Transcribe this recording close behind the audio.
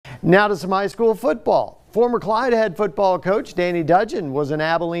Now to some high school football. Former Clyde head football coach Danny Dudgeon was in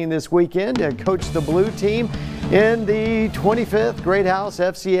Abilene this weekend to coach the blue team in the 25th Great House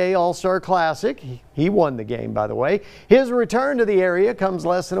FCA All-Star Classic. He won the game, by the way. His return to the area comes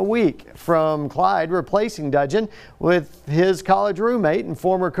less than a week from Clyde replacing Dudgeon with his college roommate and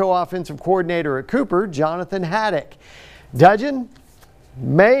former co-offensive coordinator at Cooper, Johnathan Haddock. Dudgeon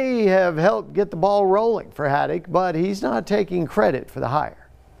may have helped get the ball rolling for Haddock, but he's not taking credit for the hire.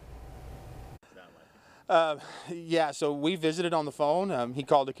 Yeah, so we visited on the phone. He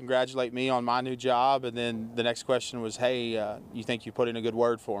called to congratulate me on my new job, and then the next question was, hey, you think you put in a good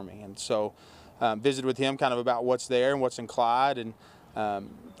word for me? And so visited with him kind of about what's there and what's in Clyde, and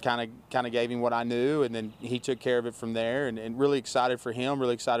kind of gave him what I knew, and then he took care of it from there, and really excited for him,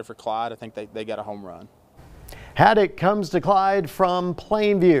 really excited for Clyde. I think they got a home run. Haddock comes to Clyde from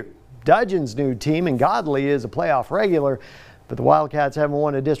Plainview. Dudgeon's new team in Godley is a playoff regular, but the Wildcats haven't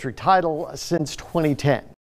won a district title since 2010.